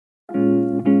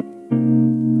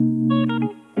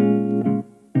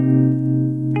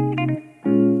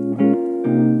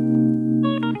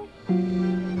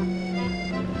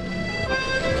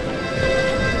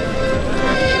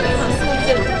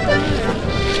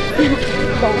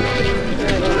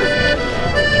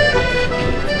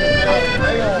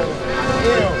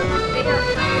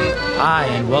Hi,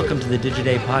 and welcome to the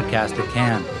Digiday podcast at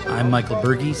Cannes. I'm Michael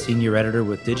Berge, Senior Editor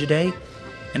with Digiday,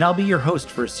 and I'll be your host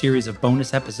for a series of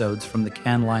bonus episodes from the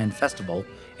Cannes Lion Festival.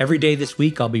 Every day this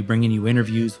week, I'll be bringing you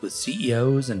interviews with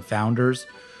CEOs and founders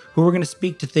who are going to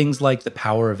speak to things like the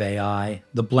power of AI,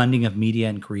 the blending of media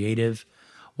and creative,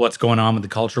 what's going on with the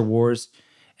culture wars,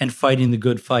 and fighting the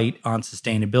good fight on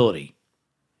sustainability.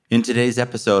 In today's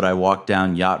episode, I walk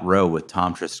down Yacht Row with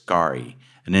Tom Triscari,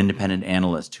 an independent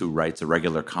analyst who writes a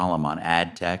regular column on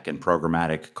ad tech and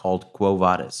programmatic called Quo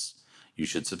Vadis. You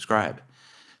should subscribe.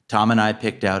 Tom and I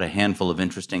picked out a handful of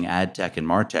interesting ad tech and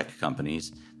martech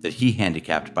companies that he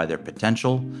handicapped by their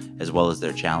potential as well as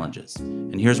their challenges.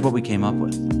 And here's what we came up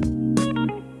with.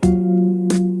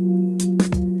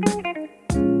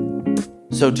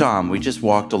 So Tom, we just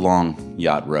walked along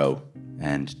Yacht Row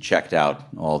and checked out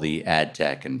all the ad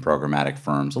tech and programmatic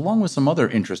firms, along with some other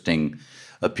interesting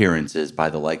appearances by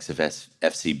the likes of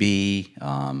FCB.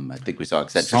 I think we saw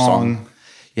Accenture Song.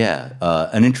 Yeah,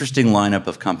 an interesting lineup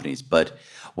of companies. But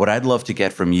what I'd love to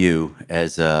get from you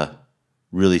as a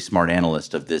really smart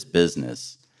analyst of this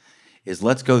business is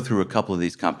let's go through a couple of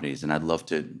these companies, and I'd love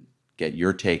to get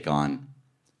your take on,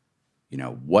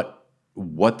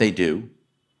 what they do,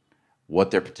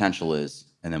 what their potential is,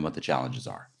 and then what the challenges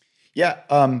are. Yeah.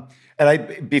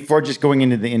 And before just going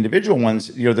into the individual ones,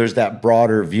 there's that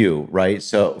broader view, right?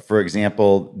 So for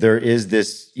example, there is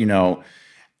this,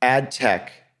 ad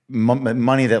tech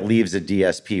money that leaves a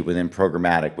DSP within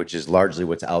programmatic, which is largely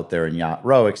what's out there in Yacht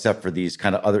Row, except for these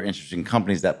kind of other interesting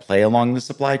companies that play along the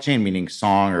supply chain, meaning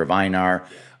Song or Vinar,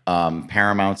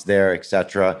 Paramount's there, et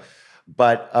cetera.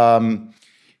 But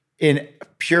in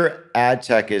pure ad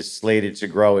tech is slated to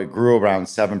grow. It grew around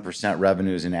 7%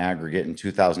 revenues in aggregate in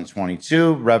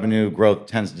 2022. Revenue growth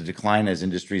tends to decline as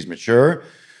industries mature.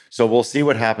 So we'll see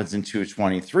what happens in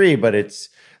 2023, but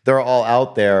they're all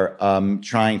out there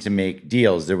trying to make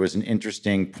deals. There was an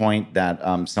interesting point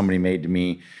that somebody made to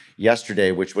me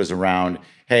yesterday, which was around,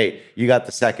 hey, you got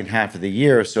the second half of the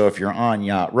year. So if you're on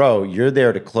Yacht Row, you're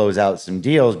there to close out some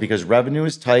deals because revenue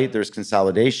is tight. There's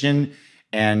consolidation.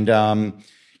 And,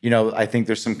 I think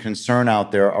there's some concern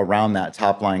out there around that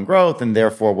top line growth. And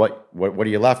therefore, what are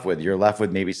you left with? You're left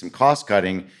with maybe some cost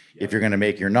cutting if you're going to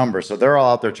make your number. So they're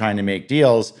all out there trying to make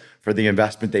deals for the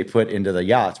investment they put into the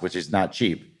yachts, which is not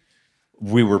cheap.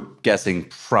 We were guessing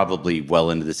probably well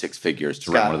into the six figures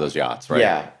to rent one of those yachts, right?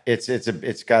 Yeah,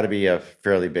 it's got to be a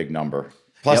fairly big number.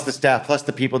 Plus the staff, plus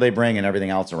the people they bring and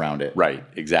everything else around it. Right,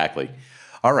 exactly.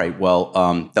 All right,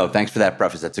 well, thanks for that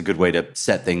preface. That's a good way to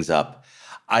set things up.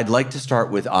 I'd like to start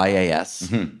with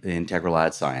IAS, Integral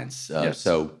Ad Science. Yes.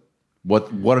 So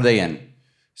what are they in?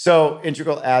 So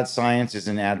Integral Ad Science is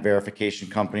an ad verification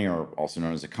company, or also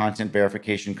known as a content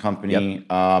verification company,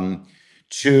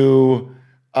 to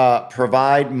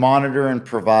monitor and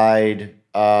provide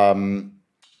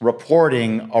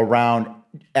reporting around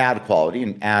ad quality.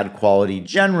 And ad quality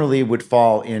generally would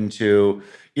fall into,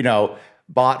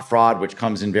 bot fraud, which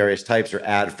comes in various types, or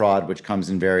ad fraud, which comes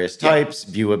in various types,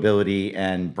 viewability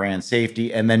and brand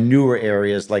safety, and then newer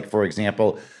areas like, for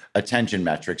example, attention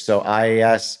metrics. So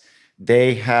IAS,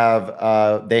 they have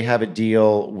a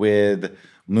deal with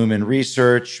Lumen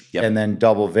Research and then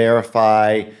Double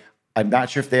Verify. I'm not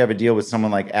sure if they have a deal with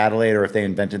someone like Adelaide or if they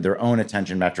invented their own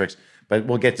attention metrics, but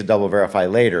we'll get to Double Verify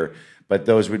later. But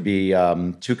those would be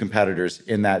two competitors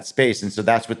in that space. And so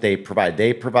that's what they provide.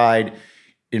 They provide,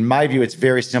 in my view, it's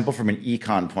very simple from an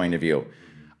econ point of view.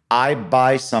 I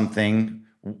buy something,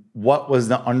 what was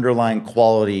the underlying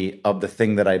quality of the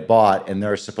thing that I bought? And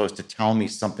they're supposed to tell me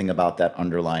something about that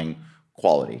underlying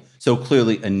quality. So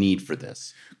clearly a need for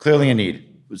this. Clearly a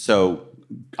need. So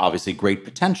obviously great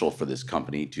potential for this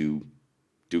company to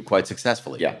do quite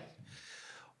successfully. Yeah.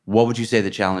 What would you say the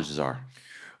challenges are?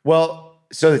 Well,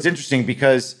 so it's interesting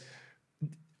because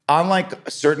unlike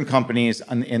certain companies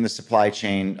in the supply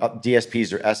chain,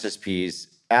 DSPs or SSPs,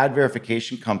 ad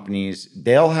verification companies,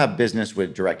 they'll have business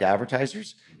with direct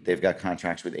advertisers. They've got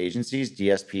contracts with agencies,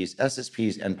 DSPs,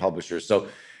 SSPs, and publishers. So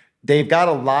they've got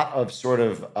a lot of sort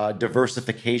of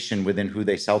diversification within who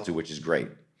they sell to, which is great.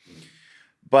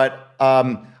 But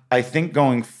I think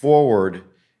going forward,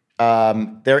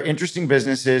 they're interesting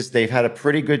businesses. They've had a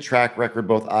pretty good track record,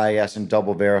 both IAS and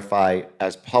Double Verify,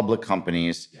 as public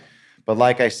companies. But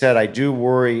like I said, I do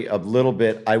worry a little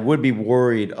bit. I would be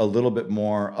worried a little bit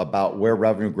more about where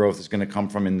revenue growth is going to come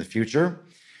from in the future.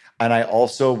 And I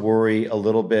also worry a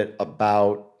little bit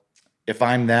about, if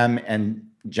I'm them and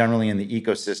generally in the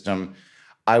ecosystem,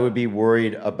 I would be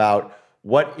worried about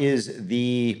what is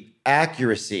the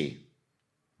accuracy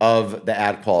of the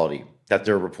ad quality that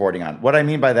they're reporting on. What I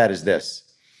mean by that is this.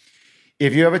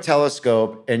 If you have a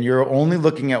telescope and you're only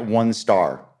looking at one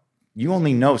star, you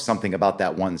only know something about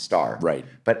that one star. Right.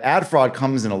 But ad fraud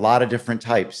comes in a lot of different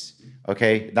types.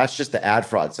 Okay. That's just the ad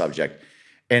fraud subject.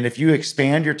 And if you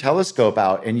expand your telescope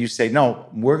out and you say, no,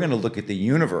 we're going to look at the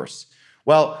universe.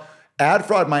 Well, ad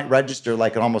fraud might register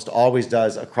like it almost always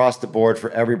does across the board for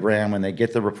every brand. When they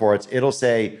get the reports, it'll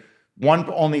say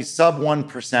only sub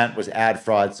 1% was ad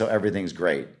fraud. So everything's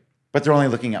great, but they're only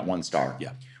looking at one star.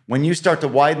 Yeah. When you start to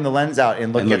widen the lens out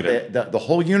and look at the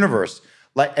whole universe,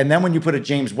 and then when you put a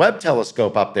James Webb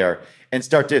telescope up there and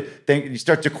you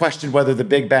start to question whether the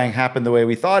Big Bang happened the way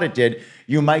we thought it did,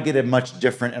 you might get a much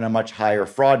different and a much higher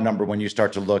fraud number when you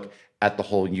start to look at the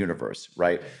whole universe,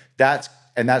 right? That's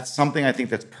something I think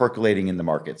that's percolating in the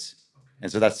markets.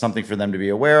 And so that's something for them to be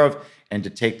aware of and to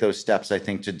take those steps, I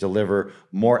think, to deliver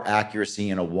more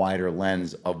accuracy and a wider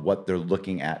lens of what they're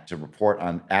looking at to report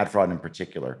on ad fraud in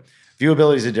particular.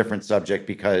 Viewability is a different subject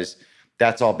because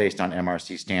that's all based on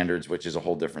MRC standards, which is a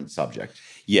whole different subject.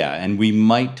 Yeah, and we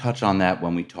might touch on that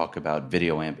when we talk about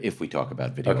video amp, if we talk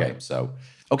about video Okay. amp.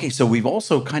 So we've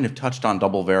also kind of touched on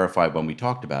double verify when we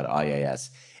talked about IAS.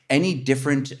 Any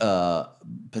different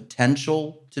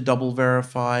potential to double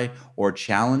verify or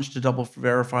challenge to double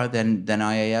verify than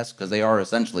IAS? Because they are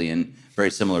essentially in very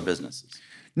similar businesses.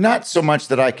 Not so much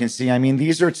that I can see. I mean,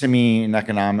 these are, to me, in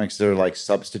economics, they're like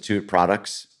substitute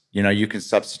products. You know, you can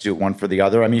substitute one for the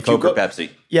other. I mean, if Coke you or Pepsi.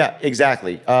 Yeah,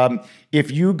 exactly. If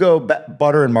you go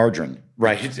butter and margarine,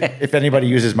 right? If anybody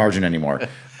uses margarine anymore.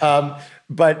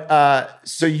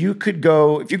 So you could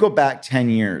go, if you go back 10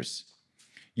 years,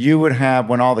 you would have,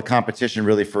 when all the competition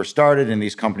really first started and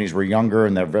these companies were younger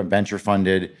and they're venture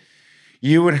funded,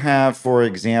 you would have, for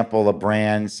example, a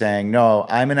brand saying, no,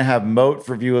 I'm going to have Moat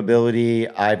for viewability.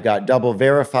 I've got double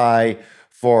verify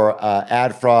for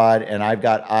ad fraud, and I've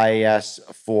got IAS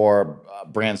for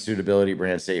brand suitability,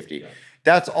 brand safety.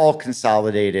 That's all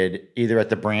consolidated either at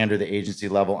the brand or the agency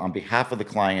level on behalf of the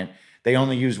client. They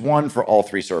only use one for all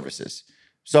three services.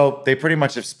 So they pretty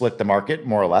much have split the market,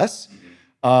 more or less.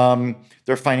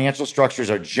 Their financial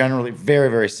structures are generally very,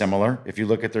 very similar. If you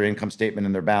look at their income statement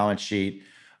and their balance sheet,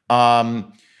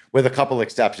 with a couple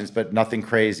exceptions, but nothing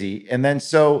crazy. And then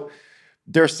so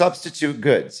they're substitute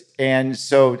goods. And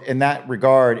so in that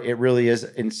regard, it really is,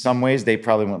 in some ways, they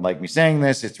probably won't like me saying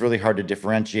this, it's really hard to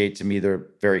differentiate. To me, they're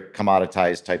very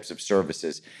commoditized types of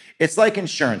services. It's like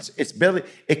insurance.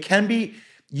 It can be,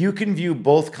 you can view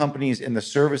both companies in the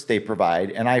service they provide.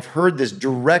 And I've heard this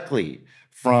directly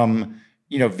from,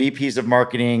 VPs of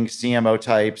marketing, CMO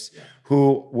types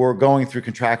who were going through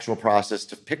contractual process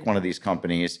to pick one of these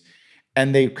companies.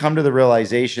 And they come to the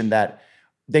realization that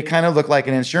they kind of look like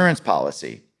an insurance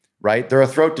policy, right? They're a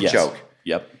throat to choke.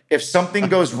 Yep. If something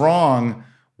goes wrong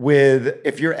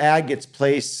if your ad gets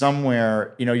placed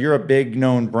somewhere, you're a big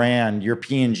known brand, you're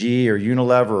P&G or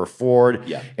Unilever or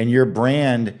Ford, and your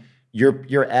brand,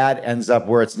 your ad ends up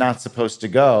where it's not supposed to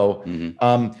go.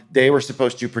 Mm-hmm. They were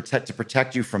supposed to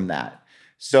protect you from that.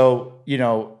 So,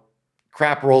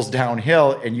 crap rolls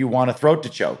downhill and you want a throat to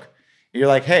choke. You're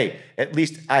like, hey, at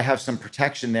least I have some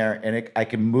protection there, and I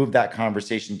can move that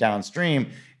conversation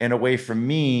downstream and away from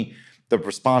me, the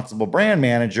responsible brand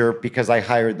manager, because I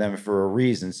hired them for a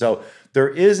reason. So there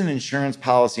is an insurance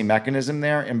policy mechanism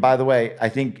there. And by the way, I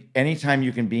think anytime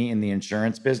you can be in the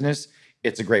insurance business,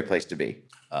 it's a great place to be.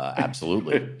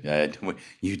 Absolutely.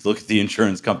 You look at the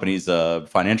insurance company's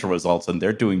financial results, and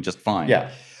they're doing just fine. Yeah.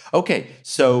 Okay,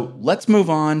 so let's move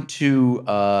on to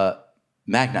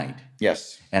Magnite.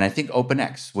 Yes. And I think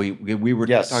OpenX. We were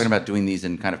talking about doing these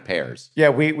in kind of pairs.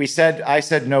 Yeah, I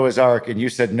said Noah's Ark and you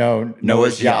said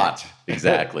Noah's Yacht.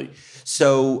 Exactly.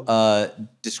 So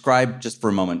describe just for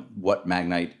a moment what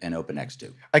Magnite and OpenX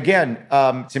do. Again,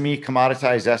 to me,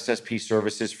 commoditized SSP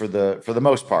services for the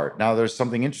most part. Now, there's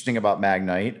something interesting about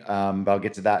Magnite, but I'll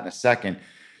get to that in a second.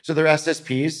 So they're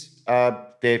SSPs.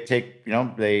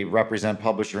 They represent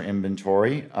publisher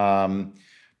inventory on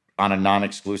a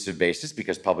non-exclusive basis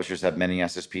because publishers have many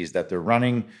SSPs that they're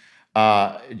running,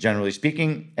 generally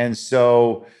speaking. And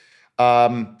so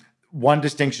one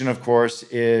distinction, of course,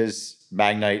 is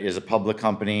Magnite is a public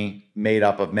company made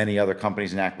up of many other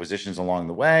companies and acquisitions along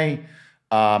the way,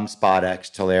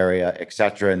 SpotX, Teleria, et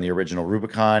cetera, and the original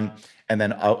Rubicon. And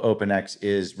then OpenX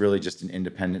is really just an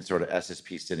independent sort of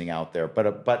SSP sitting out there,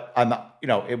 but I'm not,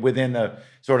 within a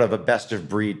sort of a best of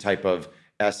breed type of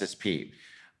SSP.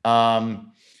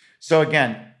 So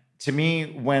again, to me,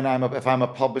 if I'm a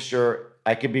publisher,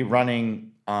 I could be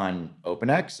running on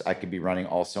OpenX. I could be running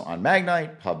also on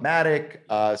Magnite,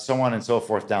 Pubmatic, so on and so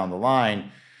forth down the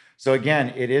line. So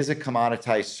again, it is a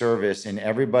commoditized service, and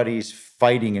everybody's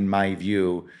fighting, in my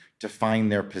view, to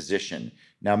find their position.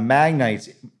 Now, Magnite's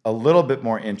a little bit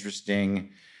more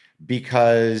interesting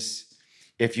because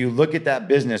if you look at that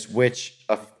business, which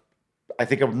I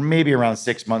think maybe around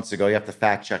 6 months ago, you have to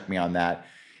fact check me on that.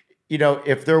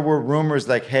 If there were rumors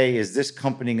like, hey, is this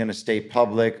company going to stay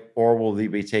public or will they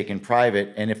be taken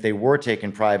private? And if they were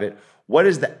taken private, what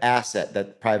is the asset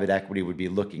that private equity would be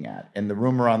looking at? And the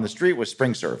rumor on the street was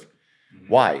SpringServe.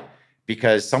 Why?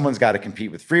 Because someone's got to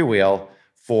compete with Freewheel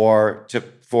for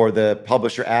the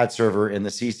publisher ad server in the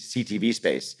CTV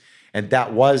space. And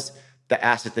that was the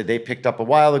asset that they picked up a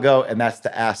while ago. And that's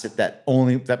the asset that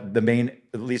the main,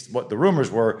 at least what the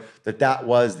rumors were, that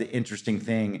was the interesting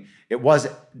thing.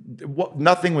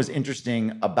 Nothing was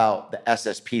interesting about the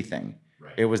SSP thing.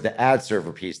 Right. It was the ad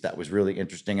server piece that was really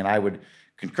interesting. And I would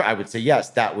say,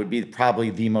 yes, that would be probably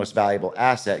the most valuable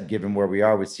asset given where we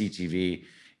are with CTV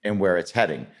and where it's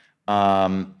heading.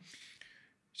 But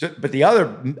the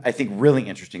other, I think, really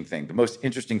interesting thing, the most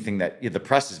interesting thing that the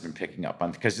press has been picking up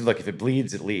on, because look, if it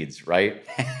bleeds, it leads, right?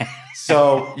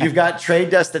 So you've got Trade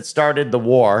Desk that started the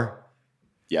war.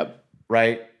 Yep.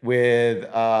 Right?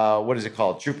 With, what is it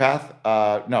called?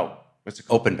 TruePath? No. What's it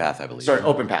called? OpenPath, I believe. Sorry,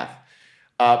 OpenPath.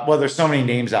 Well, there's so many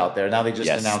names out there. Now they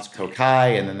just announced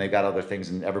Kokai, and then they've got other things,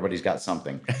 and everybody's got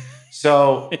something.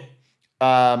 So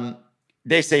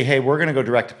they say, hey, we're going to go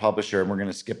direct to publisher, and we're going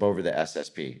to skip over the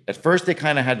SSP. At first, they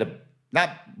kind of had to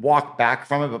not walk back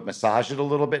from it, but massage it a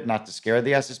little bit, not to scare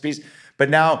the SSPs.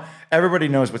 But now everybody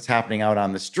knows what's happening out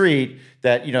on the street,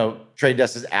 that, Trade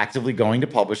Desk is actively going to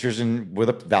publishers and with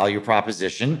a value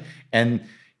proposition. And,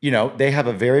 they have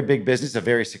a very big business, a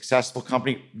very successful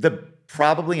company.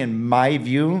 Probably, in my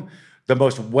view, the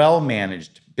most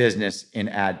well-managed business in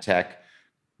ad tech,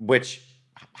 which,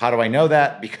 how do I know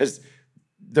that? Because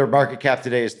their market cap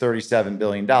today is $37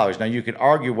 billion. Now, you could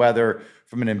argue whether,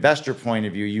 from an investor point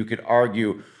of view, you could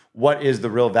argue what is the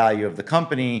real value of the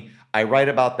company. I write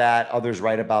about that. Others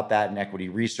write about that in equity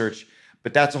research.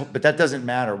 But that doesn't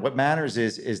matter. What matters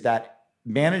is that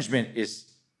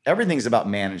everything's about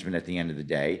management at the end of the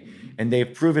day. And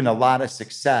they've proven a lot of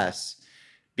success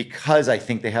because I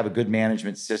think they have a good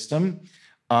management system.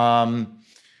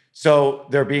 So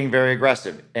they're being very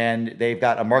aggressive, and they've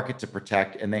got a market to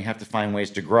protect, and they have to find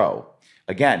ways to grow.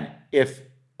 Again, if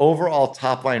overall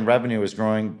top-line revenue is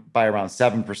growing by around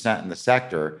 7% in the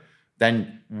sector,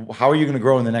 then how are you going to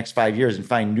grow in the next 5 years and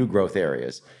find new growth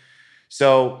areas?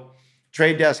 So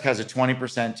Trade Desk has a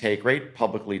 20% take rate,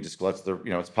 publicly disclosed.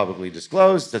 It's publicly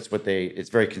disclosed. It's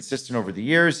very consistent over the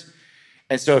years.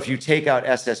 And so if you take out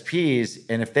SSPs,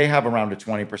 and if they have around a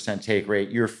 20% take rate,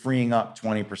 you're freeing up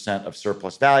 20% of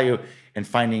surplus value and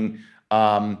finding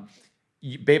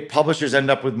publishers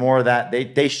end up with more of that.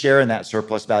 They share in that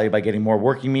surplus value by getting more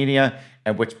working media,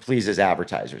 and which pleases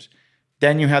advertisers.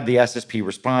 Then you have the SSP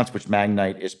response, which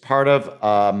Magnite is part of.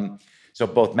 So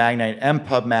both Magnite and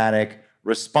PubMatic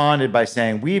responded by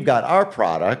saying, we've got our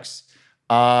products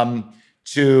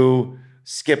to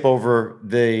skip over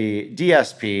the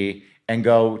DSP and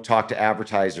go talk to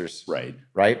advertisers.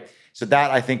 Right. So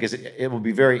that, I think, it will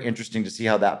be very interesting to see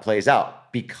how that plays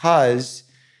out, because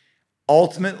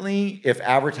ultimately, if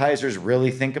advertisers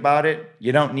really think about it,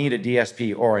 you don't need a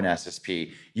DSP or an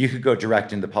SSP. You could go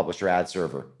direct into the publisher ad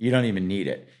server. You don't even need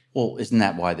it. Well, isn't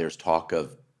that why there's talk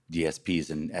of DSPs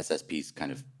and SSPs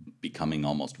kind of becoming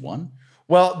almost one?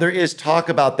 Well, there is talk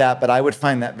about that, but I would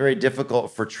find that very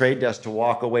difficult for Trade Desk to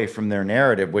walk away from their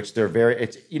narrative, which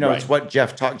it's what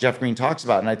Jeff Green talks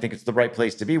about, and I think it's the right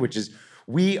place to be, which is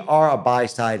we are a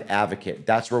buy-side advocate.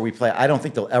 That's where we play. I don't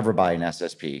think they'll ever buy an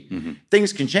SSP. Mm-hmm.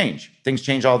 Things can change. Things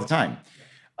change all the time.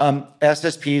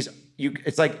 SSPs,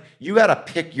 it's like you got to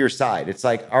pick your side. It's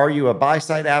like, are you a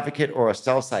buy-side advocate or a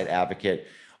sell-side advocate?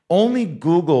 Only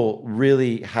Google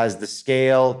really has the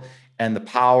scale and the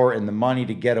power and the money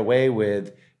to get away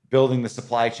with building the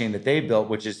supply chain that they built,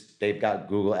 which is they've got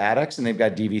Google AdX and they've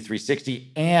got DV360,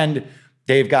 and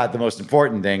they've got the most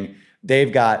important thing,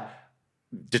 they've got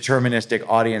deterministic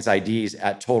audience IDs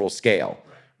at total scale,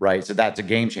 right? So that's a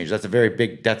game changer. That's a very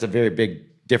big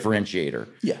differentiator.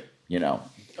 Yeah.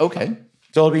 Okay.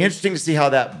 So it'll be interesting to see how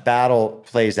that battle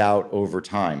plays out over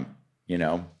time,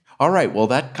 All right. Well,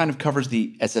 that kind of covers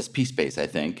the SSP space, I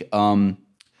think.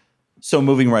 So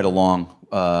moving right along,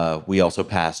 we also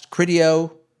passed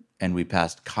Criteo and we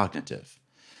passed Cognitive.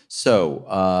 So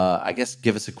I guess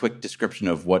give us a quick description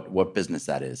of what business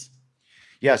that is.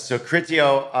 Yes, so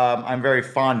Criteo I'm very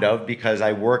fond of because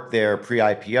I worked there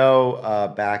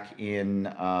pre-IPO back in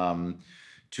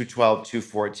 2012,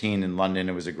 2014 in London.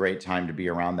 It was a great time to be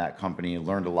around that company.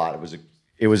 Learned a lot.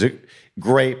 It was a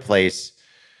great place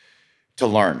to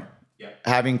learn.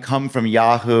 Having come from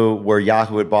Yahoo, where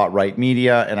Yahoo had bought Right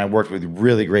Media, and I worked with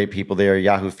really great people there.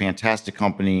 Yahoo, fantastic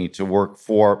company to work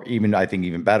for, I think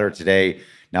even better today,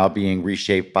 now being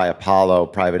reshaped by Apollo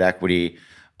Private Equity,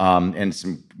 and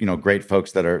some great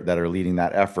folks that are leading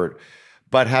that effort.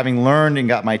 But having learned and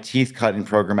got my teeth cut in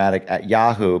programmatic at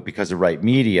Yahoo because of Right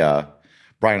Media,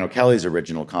 Brian O'Kelly's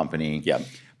original company. Yeah.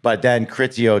 But then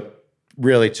Criteo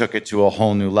really took it to a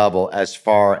whole new level as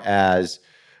far as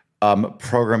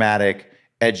programmatic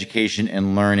education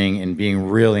and learning and being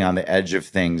really on the edge of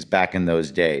things back in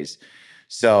those days.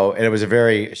 So, and it was a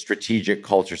very strategic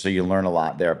culture, so you learn a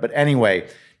lot there. But anyway,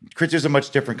 Criteo is a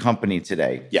much different company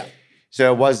today. Yeah.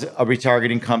 So it was a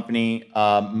retargeting company,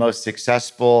 most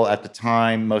successful at the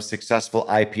time, most successful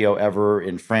IPO ever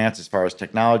in France as far as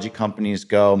technology companies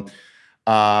go.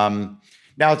 Now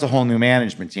it's a whole new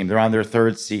management team. They're on their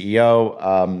third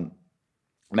CEO,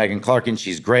 Megan Clarkin.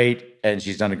 She's great, and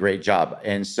she's done a great job.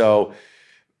 And so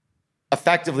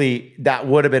effectively, that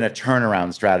would have been a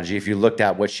turnaround strategy if you looked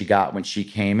at what she got when she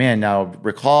came in. Now,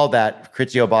 recall that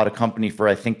Criteo bought a company for,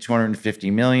 I think,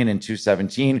 $250 million in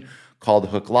 2017 called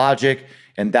Hook Logic,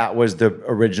 and that was the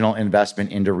original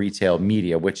investment into retail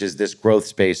media, which is this growth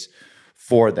space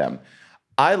for them.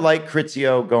 I like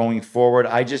Criteo going forward.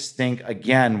 I just think,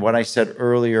 again, what I said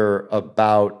earlier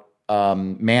about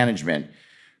management,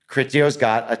 Criteo's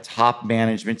got a top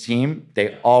management team.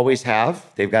 They always have.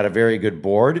 They've got a very good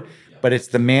board, but it's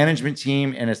the management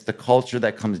team and it's the culture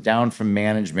that comes down from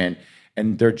management.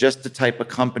 And they're just the type of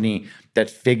company that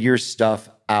figures stuff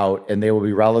out, and they will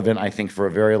be relevant, I think, for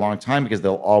a very long time because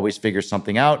they'll always figure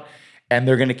something out. And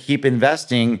they're going to keep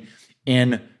investing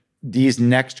in these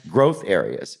next growth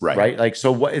areas, right? Like,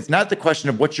 so it's not the question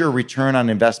of what's your return on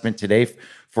investment today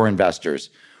for investors.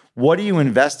 What are you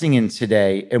investing in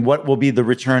today, and what will be the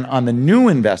return on the new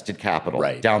invested capital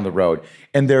down the road?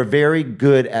 And they're very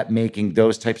good at making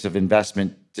those types of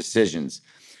investment decisions.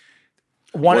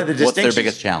 What's their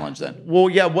biggest challenge then? Well,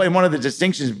 yeah, and one of the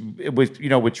distinctions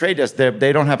with Trade Desk,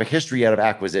 they don't have a history yet of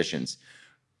acquisitions.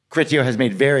 Criteo has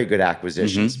made very good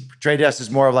acquisitions. Mm-hmm. Trade Desk is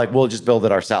more of like, we'll just build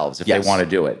it ourselves if they want to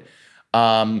do it.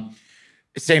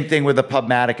 Same thing with a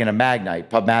Pubmatic and a Magnite.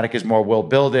 Pubmatic is more, we'll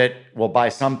build it, we'll buy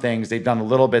some things. They've done a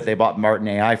little bit. They bought Martin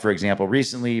AI, for example,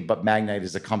 recently, but Magnite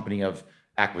is a company of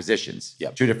acquisitions.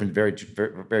 Yep. Two different, very,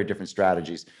 very different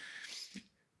strategies.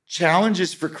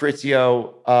 Challenges for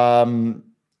Criteo,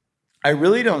 I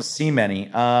really don't see many.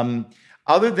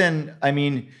 Other than,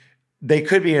 they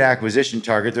could be an acquisition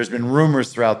target. There's been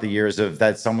rumors throughout the years of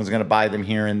that someone's going to buy them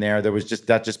here and there.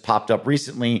 That just popped up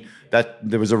recently that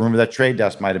there was a rumor that Trade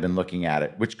Desk might have been looking at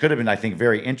it, which could have been, I think,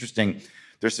 very interesting.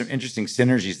 There's some interesting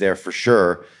synergies there for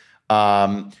sure.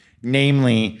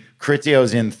 Namely,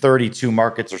 Criteo's in 32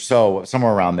 markets or so,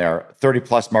 somewhere around there, 30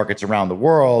 plus markets around the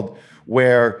world,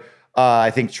 where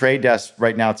I think Trade Desk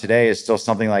right now today is still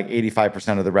something like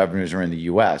 85% of the revenues are in the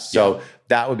US. So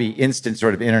that would be instant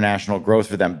sort of international growth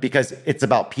for them because it's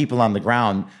about people on the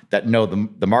ground that know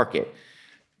the market.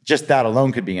 Just that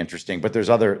alone could be interesting, but there's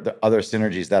other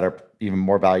synergies that are even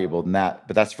more valuable than that,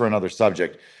 but that's for another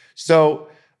subject. So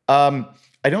I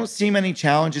don't see many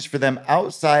challenges for them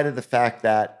outside of the fact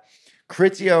that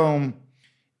Criteo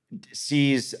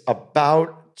sees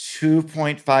about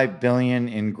 $2.5 billion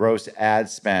in gross ad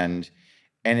spend,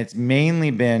 and it's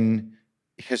mainly been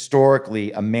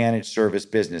historically a managed service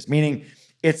business, meaning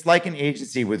it's like an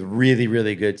agency with really,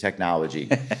 really good technology.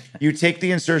 You take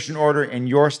the insertion order,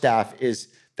 and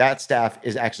that staff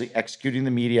is actually executing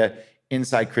the media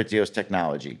inside Criteo's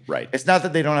technology. Right. It's not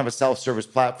that they don't have a self-service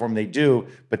platform; they do,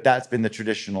 but that's been the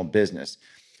traditional business.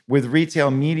 With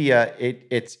retail media,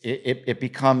 it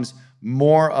becomes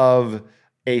more of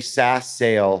a SaaS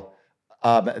sale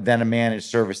than a managed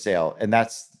service sale, and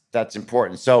that's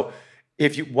important. So,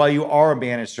 while you are a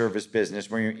managed service business,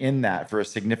 where you're in that for a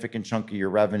significant chunk of your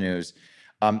revenues,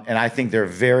 and I think they're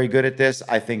very good at this.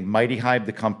 I think Mighty Hive,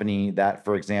 the company that,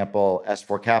 for example,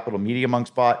 S4 Capital Media Monks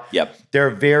bought, they're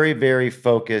very, very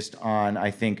focused on,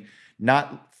 I think,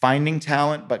 not finding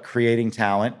talent, but creating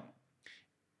talent.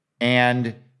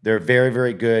 And they're very,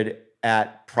 very good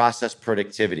at process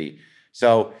productivity.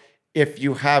 So if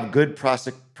you have good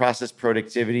process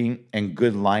productivity and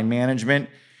good line management,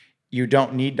 you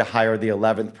don't need to hire the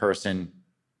 11th person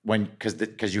because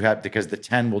the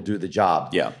 10 will do the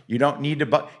job. Yeah. You don't need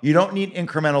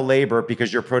incremental labor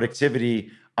because your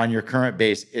productivity on your current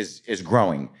base is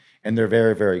growing, and they're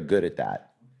very, very good at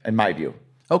that, in my view.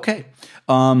 Okay.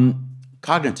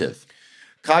 Cognitive.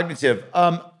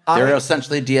 They're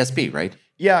essentially a DSP, right?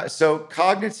 Yeah, so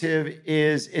cognitive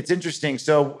it's interesting.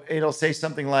 So it'll say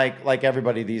something like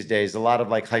everybody these days, a lot of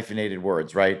like hyphenated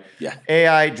words, right? Yeah.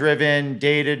 AI driven,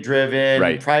 data driven,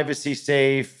 Right. privacy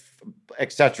safe,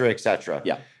 et cetera, et cetera.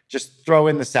 Yeah. Just throw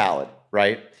in the salad,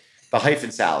 right? The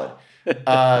hyphen salad.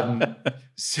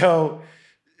 So,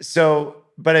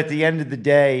 but at the end of the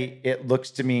day, it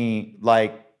looks to me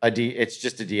like it's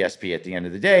just a DSP at the end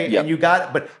of the day. Yep.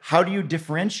 And but how do you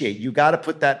differentiate? You got to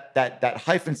put that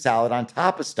hyphen salad on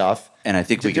top of stuff. And I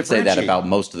think we can say that about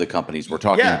most of the companies we're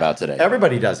talking about today.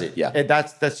 Everybody does it. Yeah. And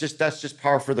that's just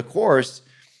par for the course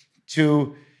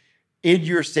to, in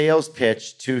your sales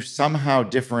pitch, to somehow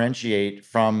differentiate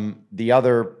from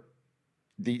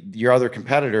your other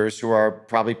competitors who are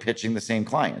probably pitching the same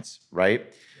clients, right?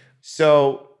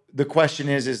 So the question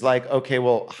is like, okay,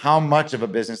 well, how much of a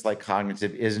business like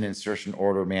Cognitive is an insertion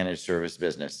order managed service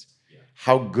business? Yeah.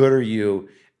 How good are you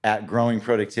at growing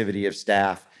productivity of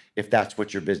staff if that's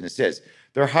what your business is?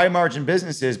 They're high margin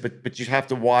businesses, but you have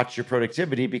to watch your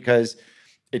productivity because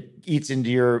it eats into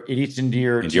your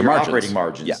operating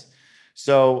margins. Yeah.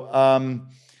 So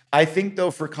I think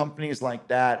though for companies like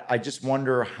that, I just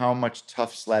wonder how much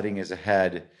tough sledding is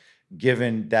ahead,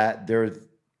 given that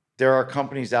there are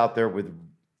companies out there with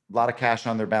a lot of cash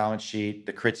on their balance sheet,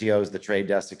 the Critios, the Trade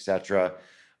Desk, et cetera.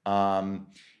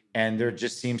 And there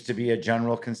just seems to be a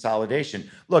general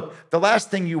consolidation. Look, the last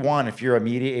thing you want if you're a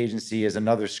media agency is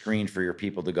another screen for your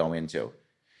people to go into.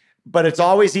 But it's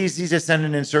always easy to send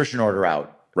an insertion order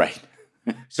out. Right.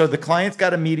 So the client's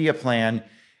got a media plan.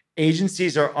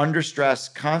 Agencies are under stress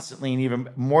constantly, and even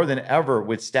more than ever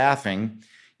with staffing.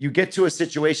 You get to a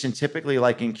situation typically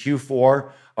like in Q4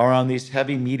 around these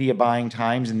heavy media buying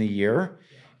times in the year.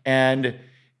 And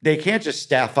they can't just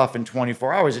staff up in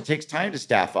 24 hours. It takes time to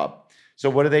staff up. So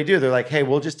what do? They're like, hey,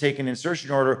 we'll just take an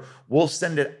insertion order. We'll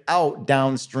send it out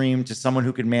downstream to someone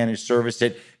who can manage, service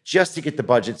it, just to get the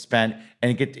budget spent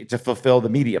and get to fulfill the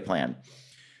media plan.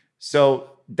 So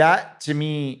that, to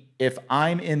me, if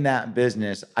I'm in that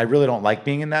business, I really don't like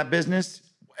being in that business.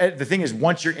 The thing is,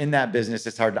 once you're in that business,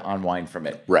 it's hard to unwind from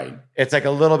it. Right. It's like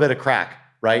a little bit of crack.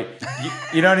 Right?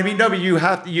 You know what I mean? No, but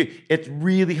it's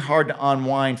really hard to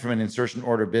unwind from an insertion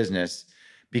order business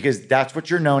because that's what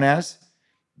you're known as.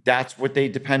 That's what they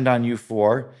depend on you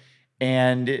for.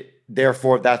 And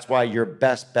therefore, that's why your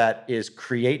best bet is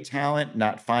create talent,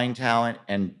 not find talent,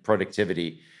 and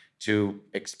productivity to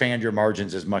expand your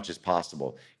margins as much as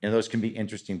possible. And those can be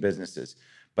interesting businesses.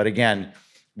 But again,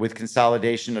 with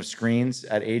consolidation of screens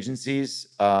at agencies,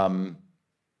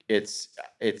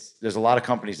 there's a lot of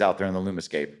companies out there in the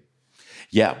Loomiscape.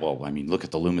 Yeah, well, I mean, look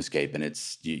at the Loomiscape, and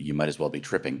you might as well be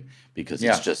tripping because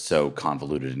it's just so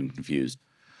convoluted and confused.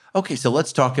 Okay, so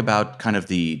let's talk about kind of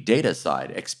the data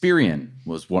side. Experian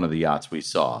was one of the yachts we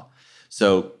saw.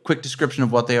 So quick description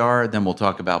of what they are, then we'll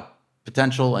talk about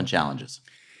potential and challenges.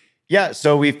 Yeah,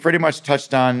 so we've pretty much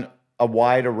touched on a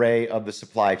wide array of the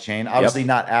supply chain. Obviously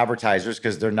not advertisers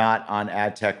because they're not on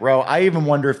Yacht Row. I even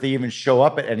wonder if they even show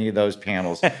up at any of those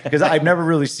panels because I've never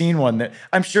really seen one that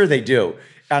I'm sure they do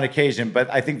on occasion, but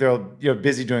I think they're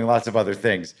busy doing lots of other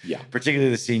things. Yeah,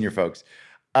 particularly the senior folks.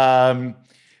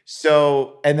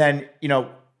 So, and then,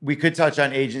 we could touch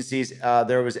on agencies.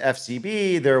 There was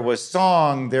FCB, there was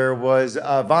Song, there was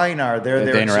Vinar. They're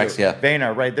there VaynerX, too.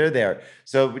 Vayner, right? They're there.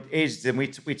 So agencies, and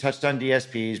we touched on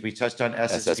DSPs, we touched on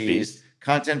SSPs.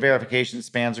 Content verification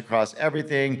spans across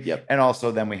everything. Yep. And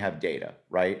also then we have data,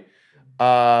 right?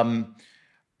 I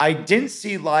didn't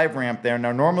see LiveRamp there.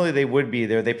 Now, normally they would be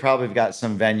there. They probably have got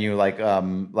some venue like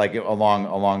along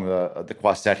the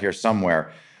Quasset here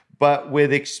somewhere. But with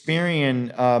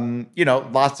Experian,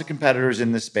 lots of competitors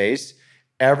in the space.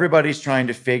 Everybody's trying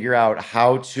to figure out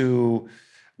how to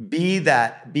be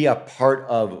a part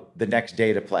of the next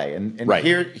data play. And right.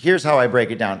 Here's how I break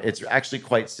it down. It's actually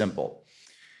quite simple.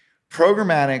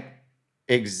 Programmatic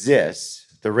exists.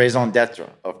 The raison d'etre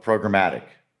of programmatic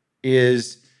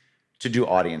is to do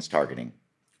audience targeting.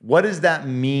 What does that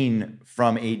mean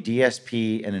from a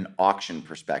DSP and an auction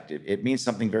perspective? It means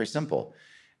something very simple.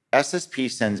 SSP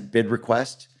sends bid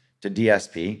request to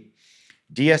DSP.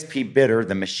 DSP bidder,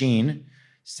 the machine,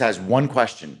 says one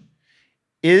question.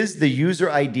 Is the user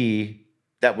ID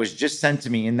that was just sent to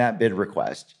me in that bid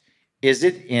request, is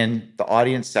it in the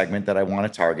audience segment that I want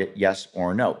to target, yes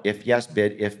or no? If yes,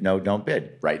 bid. If no, don't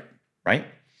bid. Right?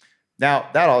 Now,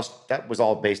 that was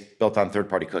all built on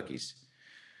third-party cookies.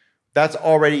 That's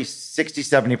already 60,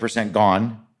 70%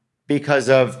 gone.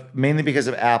 Mainly because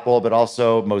of Apple, but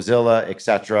also Mozilla, et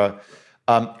cetera.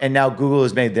 And now Google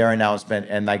has made their announcement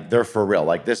and they're for real.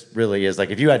 This really is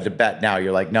if you had to bet now,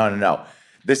 you're like, no.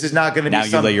 This is not going to be now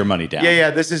you lay your money down.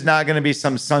 Yeah. This is not going to be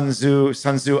some Sun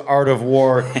Tzu Art of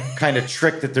War kind of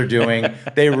trick that they're doing.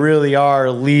 They really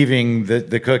are leaving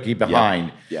the cookie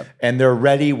behind. Yep. And they're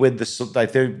ready with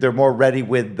they're more ready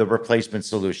with the replacement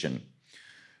solution,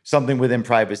 something within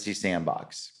Privacy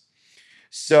Sandbox.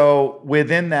 So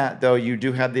within that, though, you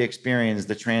do have the Experians,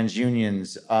 the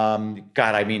TransUnions.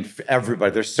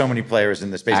 Everybody. There's so many players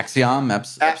in this space.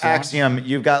 Axiom.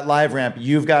 You've got LiveRamp.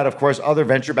 You've got, of course, other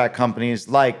venture-backed companies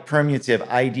like Permutive,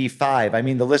 ID5. I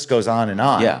mean, the list goes on and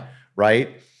on. Yeah.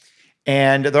 Right?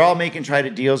 And they're all try to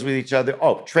deals with each other.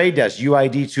 Oh, Trade Desk,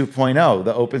 UID 2.0,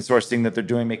 the open source thing that they're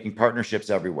doing, making partnerships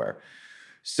everywhere.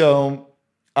 So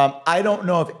I don't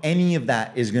know if any of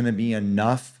that is going to be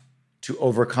enough to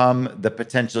overcome the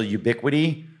potential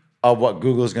ubiquity of what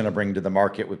Google is going to bring to the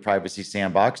market with Privacy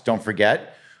Sandbox. Don't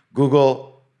forget,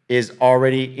 Google is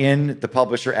already in the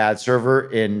publisher ad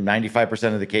server in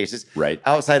 95% of the cases. Right.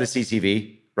 Outside of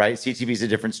CTV, right? CTV is a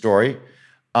different story.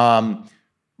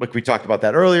 Like we talked about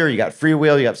that earlier. You got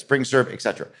Freewheel, you got SpringServe, et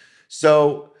cetera.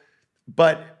 So,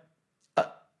 but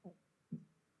at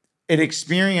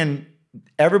Experian,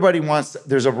 everybody wants,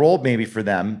 there's a role maybe for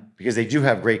them because they do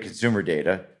have great consumer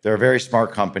data. They're a very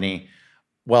smart company,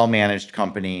 well-managed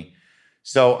company.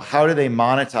 So how do they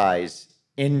monetize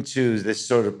into this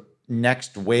sort of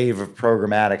next wave of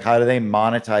programmatic? How do they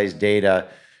monetize data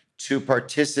to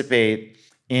participate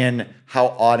in how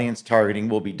audience targeting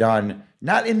will be done?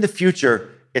 Not in the future,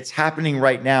 it's happening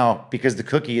right now because the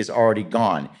cookie is already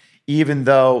gone. Even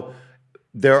though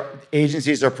their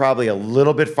agencies are probably a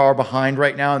little bit far behind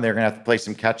right now and they're going to have to play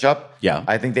some catch up. Yeah.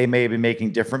 I think they may be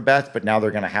making different bets, but now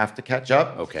they're going to have to catch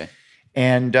up. Okay.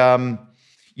 And,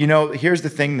 here's the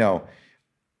thing though.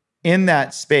 In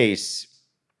that space,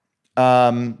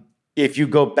 if you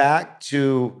go back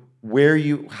to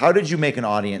how did you make an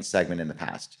audience segment in the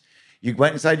past? You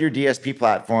went inside your DSP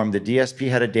platform. The DSP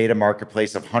had a data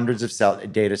marketplace of hundreds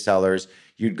of data sellers.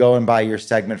 You'd go and buy your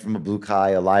segment from a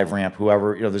BlueKai, a LiveRamp,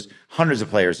 whoever. There's hundreds of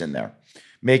players in there.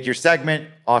 Make your segment,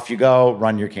 off you go,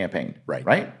 run your campaign.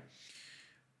 Right?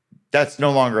 That's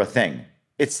no longer a thing.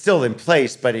 It's still in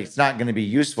place, but it's not going to be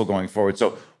useful going forward.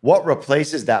 So what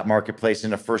replaces that marketplace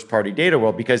in a first-party data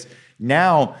world? Because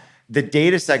now the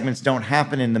data segments don't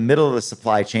happen in the middle of the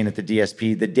supply chain at the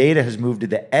DSP. The data has moved to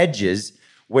the edges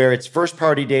where it's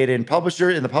first-party data in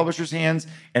the publisher's hands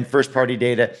and first-party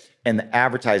data in the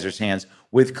advertiser's hands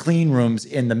with clean rooms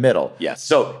in the middle. Yes.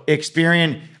 So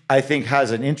Experian, I think,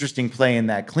 has an interesting play in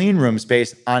that clean room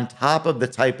space on top of the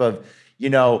type of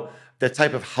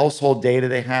household data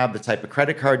they have, the type of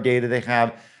credit card data they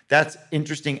have. That's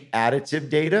interesting additive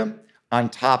data on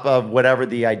top of whatever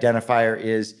the identifier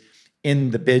is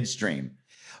in the bid stream.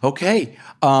 Okay.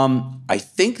 I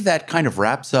think that kind of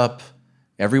wraps up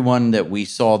everyone that we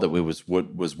saw that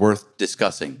was worth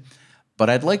discussing. But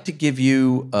I'd like to give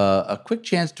you a quick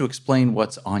chance to explain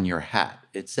what's on your hat.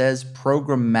 It says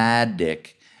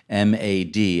Programmatic,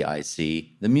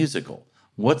 MADIC, the musical.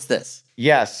 What's this?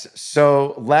 Yes.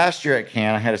 So last year at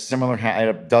Cannes, I had a similar hat. I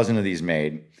had a dozen of these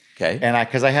made. Okay. And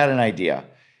because I had an idea.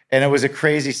 And it was a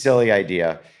crazy, silly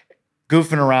idea.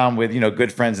 Goofing around with,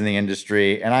 good friends in the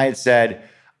industry. And I had said,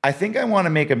 I think I want to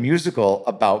make a musical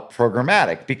about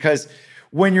programmatic because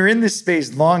when you're in this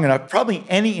space long enough, probably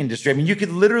any industry, you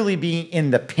could literally be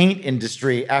in the paint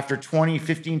industry after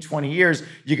 15, 20 years,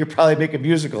 you could probably make a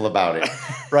musical about it,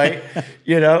 right?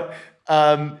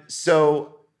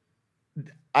 So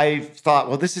I thought,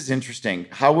 well, this is interesting.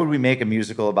 How would we make a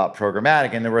musical about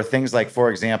programmatic? And there were things like,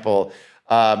 for example,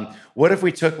 what if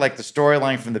we took like the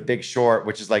storyline from The Big Short,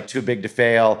 which is like Too Big to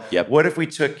Fail? Yep. What if we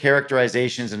took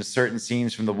characterizations in certain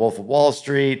scenes from The Wolf of Wall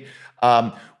Street?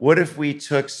 What if we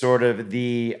took sort of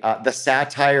the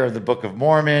satire of the Book of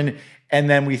Mormon, and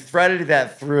then we threaded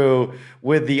that through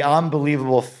with the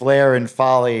unbelievable flair and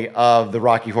folly of the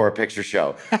Rocky Horror Picture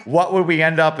Show? What would we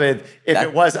end up with if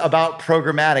it was about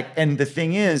programmatic? And the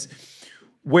thing is,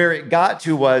 where it got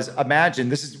to was, imagine,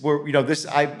 this is where,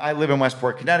 I live in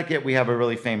Westport, Connecticut. We have a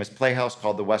really famous playhouse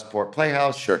called the Westport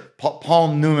Playhouse. Sure.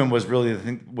 Paul Newman was really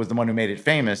the one who made it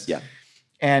famous. Yeah.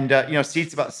 And,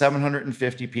 seats about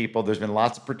 750 people. There's been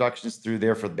lots of productions through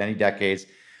there for many decades.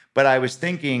 But I was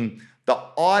thinking the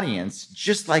audience,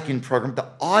 just like in program, the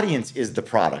audience is the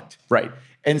product. Right.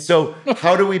 And so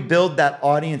how do we build that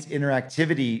audience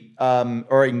interactivity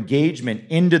or engagement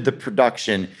into the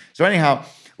production? So anyhow,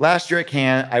 last year at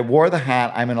Cannes, I wore the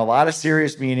hat. I'm in a lot of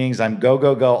serious meetings. I'm go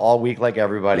all week like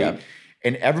everybody. Yeah.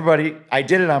 And everybody, I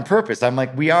did it on purpose. I'm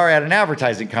like, we are at an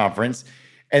advertising conference.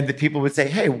 And the people would say,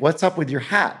 hey, what's up with your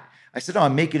hat? I said, oh,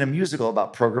 I'm making a musical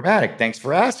about programmatic. Thanks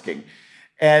for asking.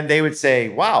 And they would say,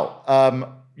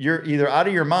 wow, you're either out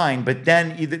of your mind, but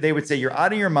then either they would say you're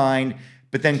out of your mind,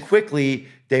 but then quickly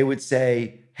they would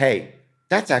say, hey,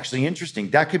 that's actually interesting.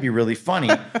 That could be really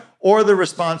funny. Or the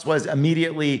response was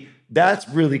immediately, that's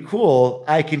really cool.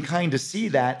 I can kind of see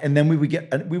that. And then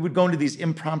we would go into these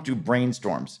impromptu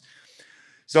brainstorms.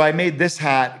 So I made this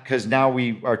hat because now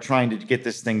we are trying to get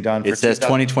this thing done. It says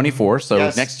 2024, so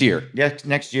yes, next year. Yes,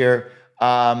 next year.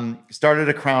 Started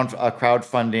a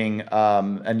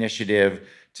crowdfunding initiative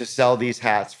to sell these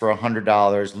hats for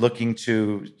 $100. Looking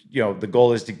to, the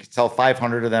goal is to sell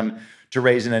 500 of them to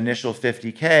raise an initial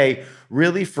 $50K,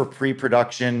 really for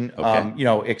pre-production,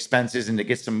 expenses and to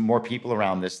get some more people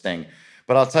around this thing.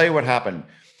 But I'll tell you what happened.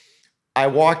 I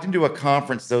walked into a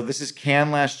conference, so this is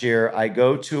Cannes last year. I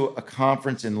go to a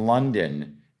conference in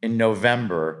London in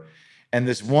November, and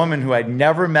this woman who I'd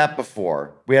never met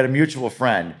before, we had a mutual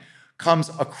friend, comes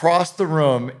across the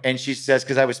room and she says,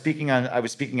 because I was speaking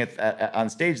on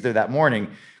stage there that morning,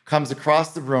 comes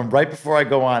across the room right before I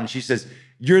go on, and she says,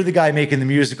 "You're the guy making the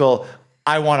musical.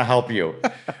 I want to help you."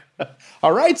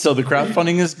 All right, so the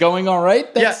crowdfunding is going all right?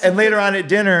 Yeah, and later on at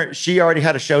dinner, she already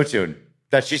had a show tune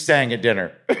that she sang at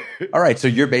dinner. All right, so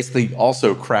you're basically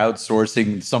also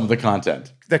crowdsourcing some of the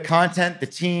content. The content, the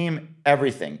team,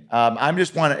 everything. I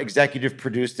just want to executive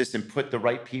produce this and put the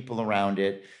right people around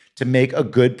it to make a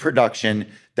good production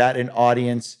that an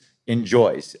audience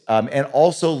enjoys. And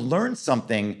also learn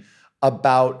something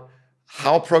about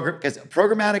how because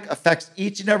programmatic affects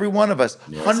each and every one of us.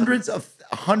 Yes.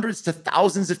 Hundreds to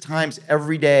thousands of times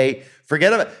every day.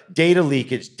 Forget about data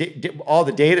leakage, all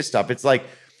the data stuff. It's like,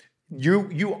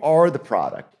 you are the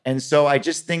product. And so I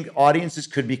just think audiences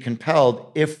could be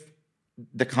compelled if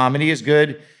the comedy is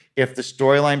good, if the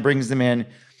storyline brings them in,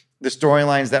 the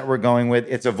storylines that we're going with.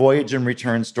 It's a voyage and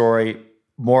return story,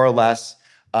 more or less.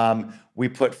 We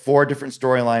put 4 different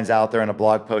storylines out there in a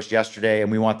blog post yesterday, and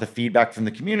we want the feedback from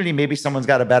the community. Maybe someone's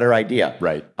got a better idea.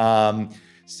 Right.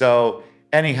 So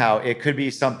anyhow, it could be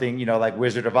something, like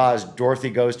Wizard of Oz. Dorothy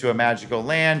goes to a magical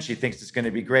land. She thinks it's going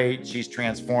to be great. She's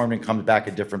transformed and comes back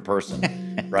a different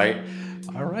person, right?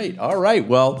 All right.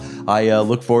 Well, I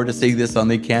look forward to seeing this on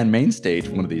the Cannes main stage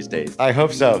one of these days. I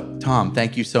hope so. Tom,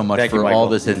 thank you so much for all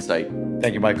this insight.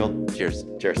 Thank you, Michael. Cheers.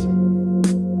 Cheers.